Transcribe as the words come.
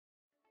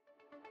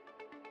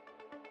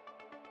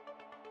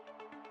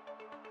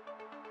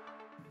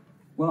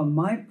Well,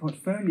 my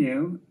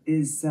portfolio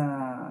is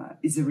a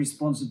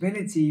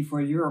responsibility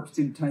for Europe's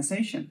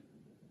digitization.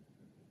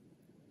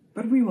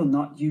 But we will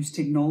not use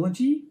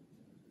technology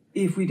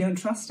if we don't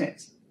trust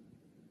it.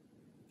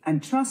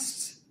 And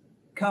trust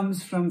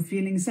comes from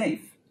feeling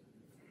safe.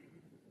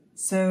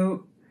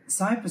 So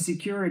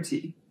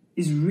cybersecurity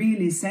is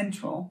really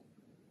central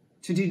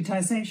to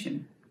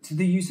digitization, to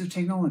the use of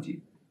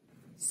technology.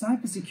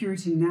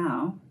 Cybersecurity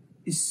now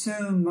is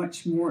so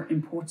much more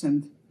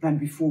important than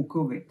before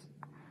COVID.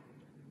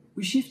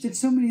 We shifted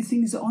so many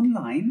things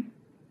online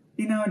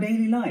in our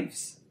daily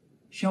lives: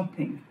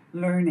 shopping,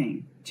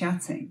 learning,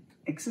 chatting,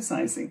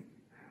 exercising.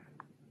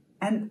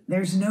 And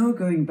there's no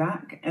going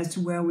back as to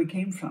where we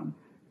came from.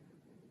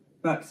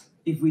 But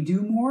if we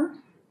do more,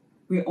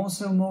 we're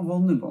also more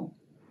vulnerable,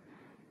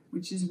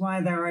 which is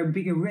why there are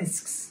bigger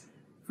risks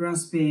for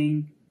us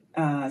being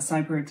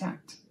cyber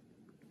attacked.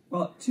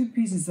 Well, 2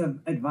 pieces of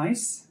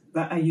advice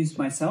that I use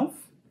myself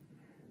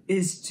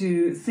is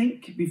to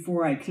think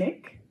before I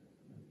click.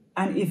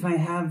 And if I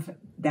have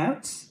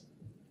doubts,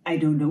 I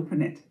don't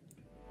open it.